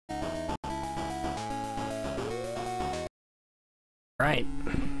Right.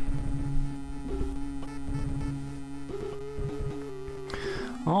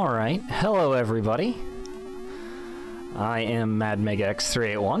 Alright, hello everybody. I am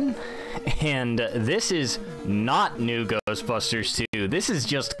MadMegaX381, and this is not new Ghostbusters 2. This is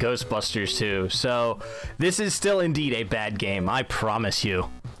just Ghostbusters 2, so this is still indeed a bad game, I promise you.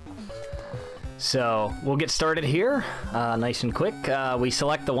 So, we'll get started here, nice and quick. We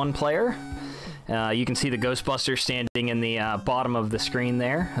select the one player. You can see the Ghostbuster standing in the bottom of the screen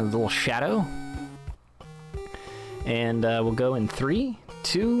there, a little shadow. And we'll go in 3,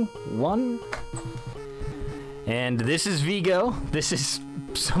 2, 1. And this is Vigo. This is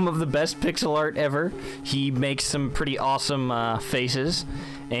some of the best pixel art ever. He makes some pretty awesome faces,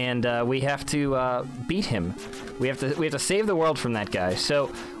 and we have to beat him. We have to save the world from that guy. So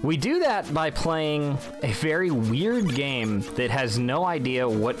we do that by playing a very weird game that has no idea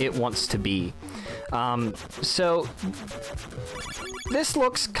what it wants to be. So this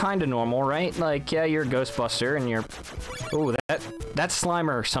looks kind of normal, right? Like, yeah, you're a Ghostbuster, and you're... Ooh, that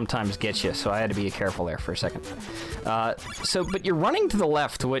Slimer sometimes gets you, so I had to be careful there for a second. But you're running to the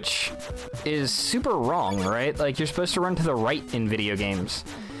left, which is super wrong, right? Like, you're supposed to run to the right in video games.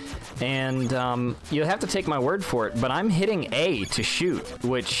 And you'll have to take my word for it, but I'm hitting A to shoot,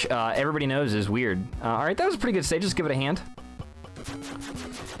 which everybody knows is weird. Alright, that was a pretty good stage. Just give it a hand.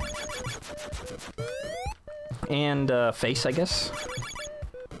 And face, I guess.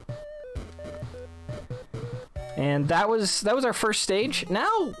 And that was our first stage.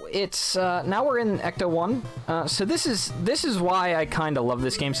 Now it's now we're in Ecto-1. So this is why I kind of love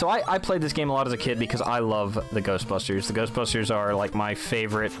this game. So I played this game a lot as a kid because I love the Ghostbusters. The Ghostbusters are like my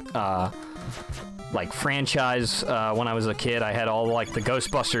favorite like franchise. When I was a kid, I had all like the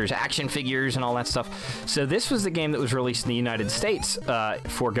Ghostbusters action figures and all that stuff. So this was the game that was released in the United States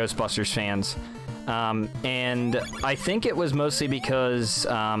for Ghostbusters fans. And I think it was mostly because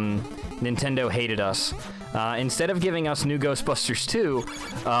Nintendo hated us. Instead of giving us new Ghostbusters 2,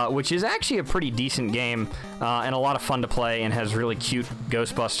 which is actually a pretty decent game and a lot of fun to play and has really cute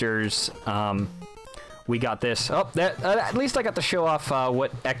Ghostbusters, we got this. Oh, at least I got to show off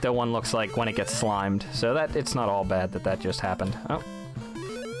what Ecto-1 looks like when it gets slimed. So it's not all bad that just happened. Oh.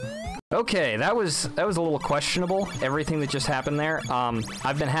 Okay, that was a little questionable, everything that just happened there.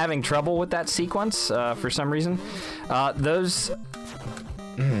 I've been having trouble with that sequence for some reason. Those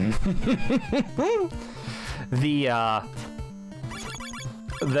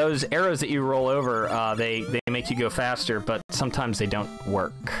arrows that you roll over, they make you go faster, but sometimes they don't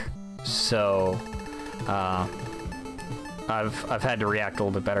work. So I've had to react a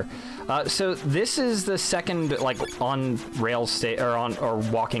little bit better. So this is the second, like, on rail stage or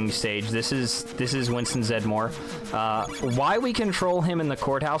walking stage. This is Winston Zeddemore. Why we control him in the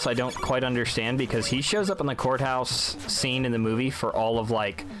courthouse, I don't quite understand, because he shows up in the courthouse scene in the movie for all of,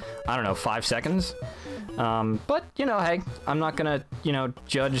 like, I don't know, 5 seconds. But you know, hey, I'm not gonna, you know,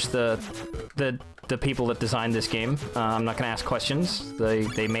 judge the people that designed this game. I'm not gonna ask questions.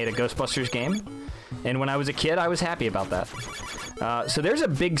 They made a Ghostbusters game, and when I was a kid, I was happy about that. So there's a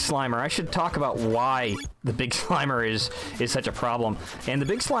big Slimer. I should talk about why the big Slimer is such a problem. And the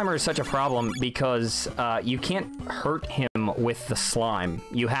big Slimer is such a problem because you can't hurt him with the slime.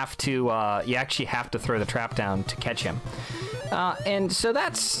 You have to, you actually have to throw the trap down to catch him. And so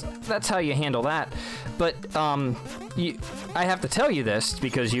that's how you handle that. But I have to tell you this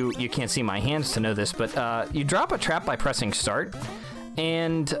because you can't see my hands to know this, but you drop a trap by pressing start.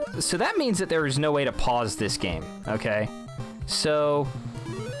 And so that means that there is no way to pause this game, okay? So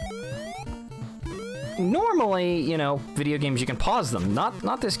normally, you know, video games, you can pause them,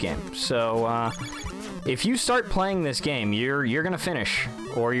 not this game. So if you start playing this game, you're gonna finish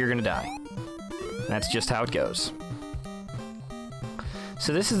or you're gonna die. That's just how it goes.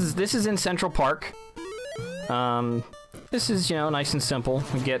 So this is in Central Park. This is, you know, nice and simple.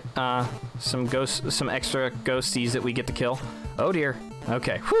 We get some extra ghosties that we get to kill. Oh dear.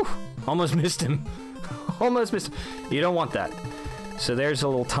 Okay. Whew. Almost missed him. Almost missed him. You don't want that. So there's a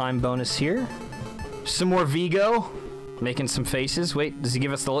little time bonus here. Some more Vigo. Making some faces. Wait, does he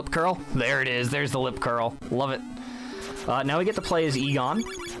give us the lip curl? There it is. There's the lip curl. Love it. Now we get to play as Egon.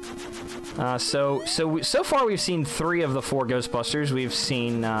 So far we've seen 3 of the 4 Ghostbusters. We've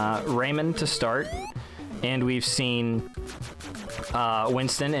seen Raymond to start, and we've seen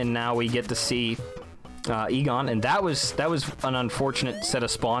Winston, and now we get to see Egon, and that was an unfortunate set of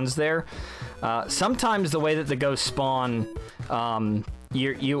spawns there. Sometimes the way that the ghosts spawn,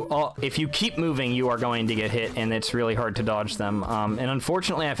 if you keep moving, you are going to get hit, and it's really hard to dodge them. And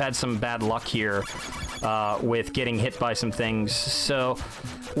unfortunately, I've had some bad luck here with getting hit by some things. So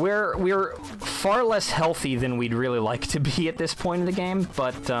we're far less healthy than we'd really like to be at this point in the game,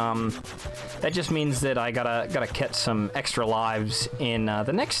 but that just means that I gotta catch some extra lives in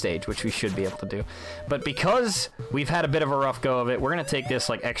the next stage, which we should be able to do. But because we've had a bit of a rough go of it, we're gonna take this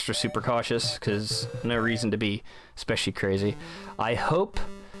like extra super cautious, because no reason to be especially crazy. I hope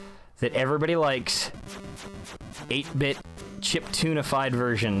that everybody likes 8-bit chip-tunified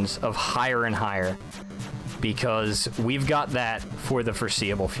versions of Higher and Higher, because we've got that for the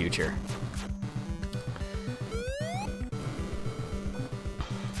foreseeable future.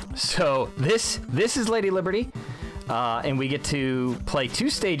 So this is Lady Liberty, and we get to play 2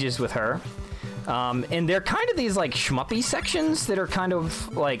 stages with her, and they're kind of these like shmuppy sections that are kind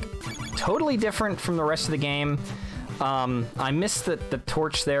of like totally different from the rest of the game. I missed the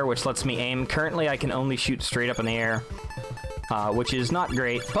torch there, which lets me aim. Currently, I can only shoot straight up in the air, which is not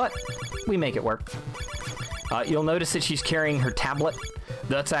great, but we make it work. You'll notice that she's carrying her tablet.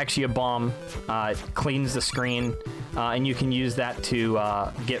 That's actually a bomb. It cleans the screen, and you can use that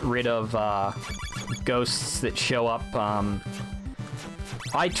to get rid of ghosts that show up.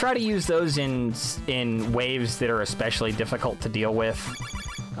 I try to use those in waves that are especially difficult to deal with.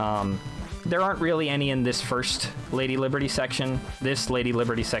 There aren't really any in this first Lady Liberty section. This Lady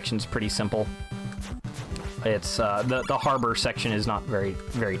Liberty section's pretty simple. It's the harbor section is not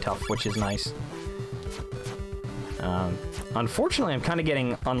very tough, which is nice. Unfortunately, I'm kind of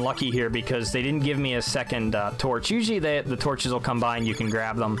getting unlucky here because they didn't give me a second torch. Usually the torches will come by and you can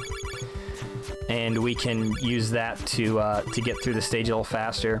grab them, and we can use that to get through the stage a little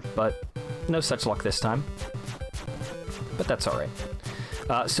faster, but no such luck this time. But that's all right.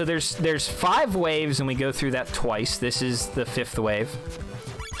 So there's 5 waves, and we go through that twice. This is the 5th wave,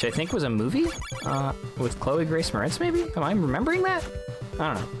 which I think was a movie with Chloe Grace Moretz, maybe? Am I remembering that?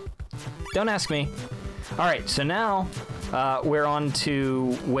 I don't know. Don't ask me. All right, so now we're on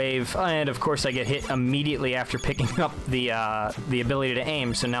to wave, and of course I get hit immediately after picking up the ability to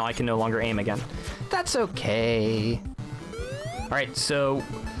aim, so now I can no longer aim again. That's okay. All right, so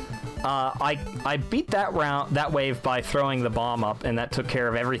I beat that wave by throwing the bomb up, and that took care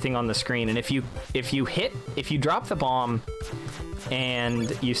of everything on the screen. And if you drop the bomb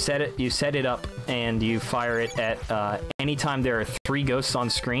and you set it up and you fire it at any time there are 3 ghosts on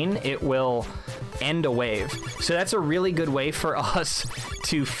screen, it will end a wave. So that's a really good way for us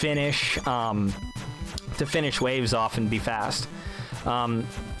to finish waves off and be fast. One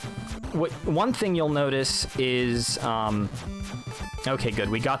thing you'll notice is okay, good.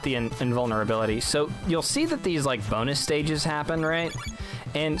 We got the invulnerability. So you'll see that these like bonus stages happen, right?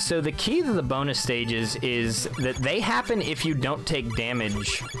 And so the key to the bonus stages is that they happen if you don't take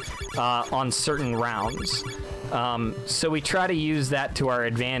damage on certain rounds. So we try to use that to our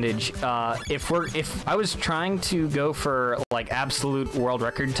advantage. If I was trying to go for like absolute world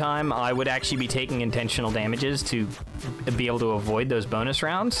record time, I would actually be taking intentional damages to be able to avoid those bonus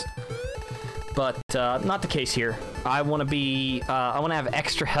rounds. But not the case here. I want to have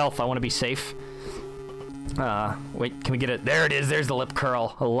extra health. I want to be safe. Wait, can we get it? There it is. There's the lip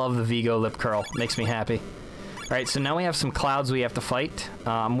curl. I love the Vigo lip curl. Makes me happy. All right, so now we have some clouds we have to fight.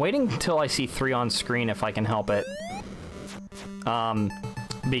 I'm waiting until I see 3 on screen if I can help it.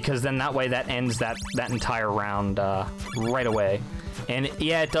 Because then that way that ends that entire round right away. And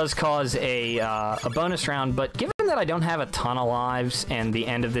yeah, it does cause a bonus round, but given that I don't have a ton of lives and the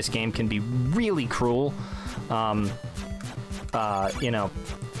end of this game can be really cruel, you know,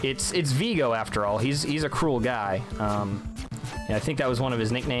 it's Vigo after all. He's a cruel guy. Yeah, I think that was one of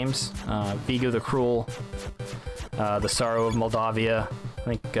his nicknames. Vigo the Cruel, the Sorrow of Moldavia.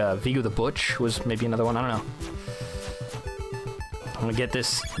 I think Vigo the Butch was maybe another one. I don't know. I'm gonna get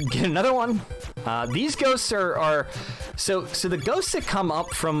another one. These ghosts are so the ghosts that come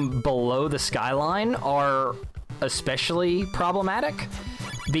up from below the skyline are especially problematic,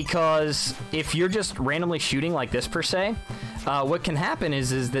 because if you're just randomly shooting like this per se, what can happen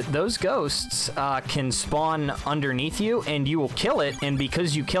is that those ghosts can spawn underneath you and you will kill it, and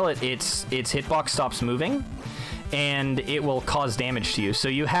because you kill it, its hitbox stops moving and it will cause damage to you. So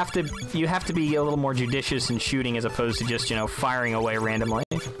you have to be a little more judicious in shooting as opposed to just, you know, firing away randomly.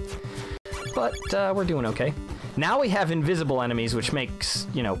 But we're doing okay. Now we have invisible enemies, which makes,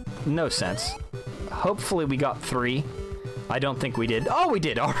 you know, no sense. Hopefully we got 3. I don't think we did. Oh, we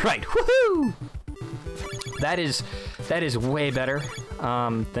did. All right. Woohoo! That is way better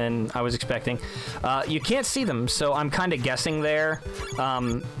than I was expecting. You can't see them, so I'm kind of guessing there,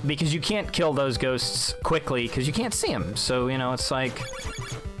 because you can't kill those ghosts quickly because you can't see them. So, you know, it's like,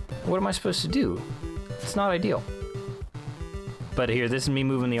 what am I supposed to do? It's not ideal. But here, this is me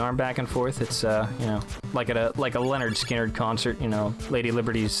moving the arm back and forth. It's you know, like at a Leonard Skinner concert. You know, Lady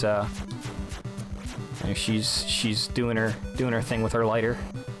Liberty's you know, she's doing her thing with her lighter.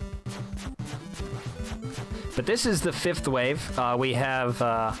 But this is the 5th wave. We have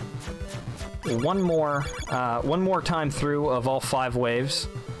one more time through of all 5 waves.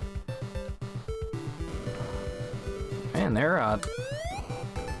 Man, there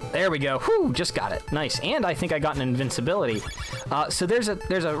we go. Whew, just got it. Nice. And I think I got an invincibility. So there's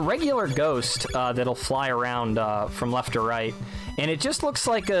a regular ghost that'll fly around from left to right, and it just looks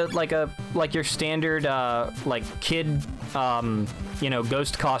like your standard like kid you know,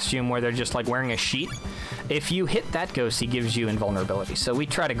 ghost costume where they're just like wearing a sheet. If you hit that ghost, he gives you invulnerability. So we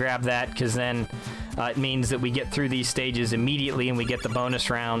try to grab that because then it means that we get through these stages immediately and we get the bonus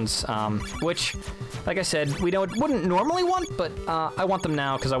rounds, which, like I said, we wouldn't normally want, but I want them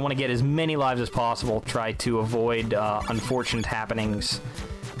now because I want to get as many lives as possible. Try to avoid unfortunate happenings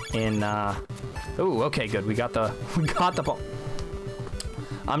in. Ooh, okay, good. We got the ball.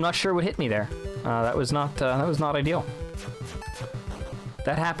 I'm not sure what hit me there. That was not ideal.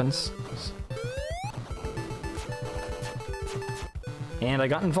 That happens. And I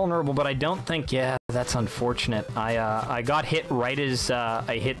got invulnerable, but I don't think, yeah, that's unfortunate. I got hit right as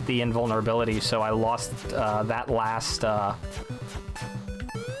I hit the invulnerability, so I lost that last,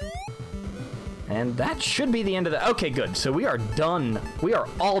 and that should be the end of the, okay, good. So we are done. We are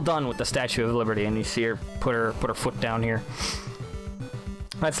all done with the Statue of Liberty, and you see her put her foot down here.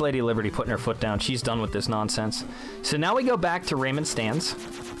 That's Lady Liberty putting her foot down. She's done with this nonsense. So now we go back to Raymond Stands.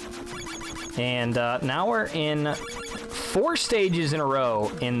 And now we're in 4 stages in a row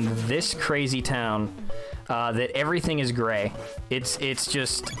in this crazy town that everything is gray. It's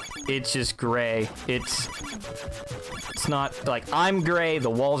just gray. It's not like I'm gray. The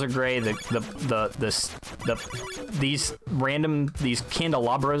walls are gray. These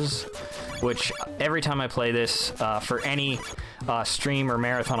candelabras, which every time I play this for any stream or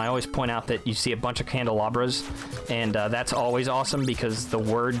marathon, I always point out that you see a bunch of candelabras, and that's always awesome because the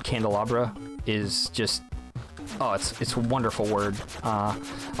word candelabra is just, oh, it's a wonderful word.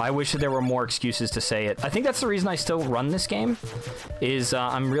 I wish that there were more excuses to say it. I think that's the reason I still run this game, is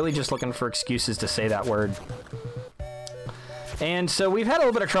I'm really just looking for excuses to say that word. And so we've had a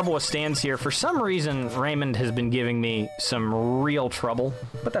little bit of trouble with stands here. For some reason, Raymond has been giving me some real trouble,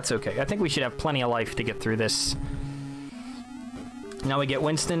 but that's okay. I think we should have plenty of life to get through this. Now we get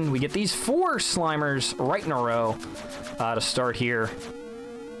Winston. We get these 4 Slimers right in a row to start here.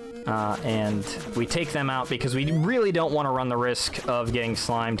 And we take them out because we really don't want to run the risk of getting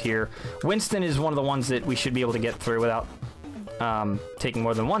slimed here. Winston is one of the ones that we should be able to get through without taking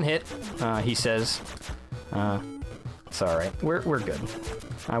more than 1 hit, he says. It's all right. We're good.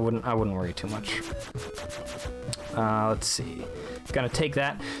 I wouldn't worry too much. Let's see. Gonna take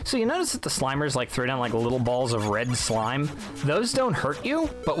that. So you notice that the Slimers like throw down like little balls of red slime. Those don't hurt you,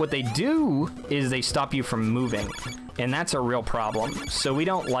 but what they do is they stop you from moving, and that's a real problem. So we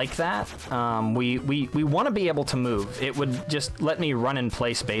don't like that. We want to be able to move. It would just let me run in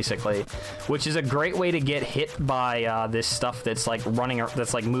place basically, which is a great way to get hit by this stuff that's like moving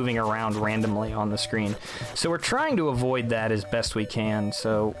around randomly on the screen. So we're trying to avoid that as best we can.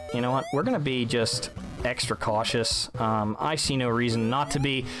 So you know what? We're gonna be just extra cautious. I see no reason not to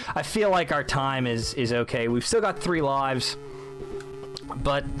be. I feel like our time is okay. We've still got 3 lives,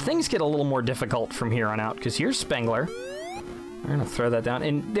 but things get a little more difficult from here on out, because here's Spengler. I'm gonna throw that down,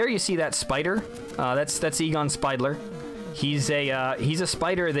 and there you see that spider. That's Egon Spidler. He's a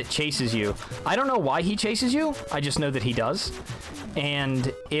spider that chases you. I don't know why he chases you. I just know that he does.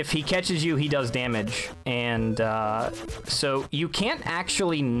 And if he catches you, he does damage. And so you can't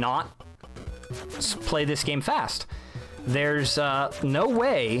actually not play this game fast. There's no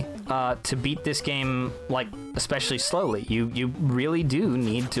way to beat this game, like, especially slowly. You really do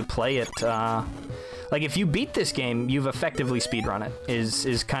need to play it. Like, if you beat this game, you've effectively speedrun it,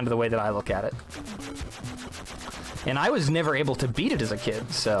 is kind of the way that I look at it. And I was never able to beat it as a kid,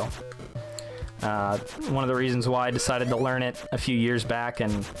 so one of the reasons why I decided to learn it a few years back,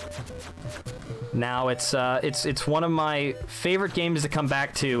 and now it's one of my favorite games to come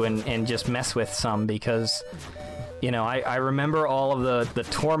back to and just mess with some, because you know, I remember all of the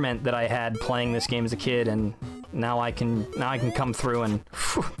torment that I had playing this game as a kid, and now I can come through, and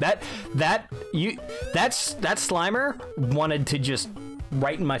whew, that Slimer wanted to just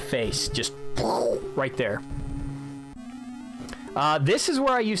right in my face, just right there. This is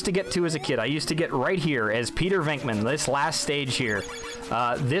where I used to get to as a kid. I used to get right here as Peter Venkman, this last stage here.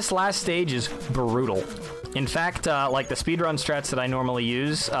 This last stage is brutal. In fact, like the speedrun strats that I normally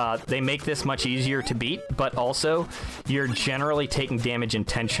use, they make this much easier to beat, but also you're generally taking damage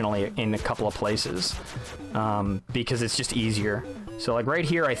intentionally in a couple of places because it's just easier. So like right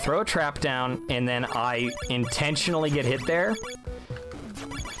here, I throw a trap down and then I intentionally get hit there.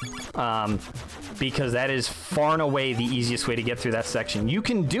 Because that is far and away the easiest way to get through that section. You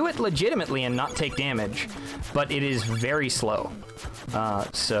can do it legitimately and not take damage, but it is very slow.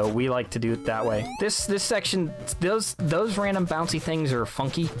 So we like to do it that way. This section, those random bouncy things are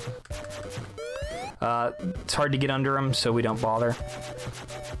funky. It's hard to get under them, so we don't bother.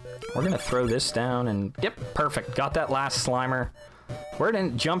 We're gonna throw this down and, yep, perfect. Got that last Slimer. We're gonna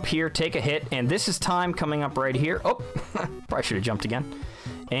jump here, take a hit, and this is time coming up right here. Oh, probably should have jumped again.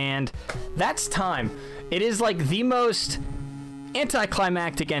 And that's time. It is like the most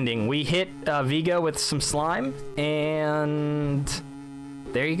anticlimactic ending. We hit Vigo with some slime, and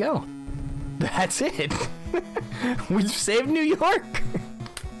there you go. That's it. We've saved New York.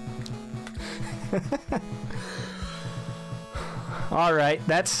 All right,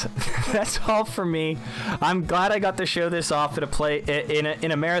 that's all for me. I'm glad I got to show this off at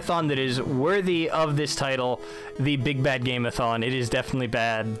in a marathon that is worthy of this title, the Big Bad Game-a-thon. It is definitely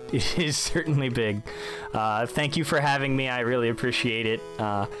bad. It is certainly big. Thank you for having me. I really appreciate it.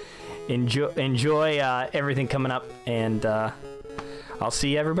 Enjoy everything coming up, and I'll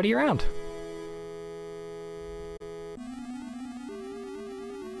see everybody around.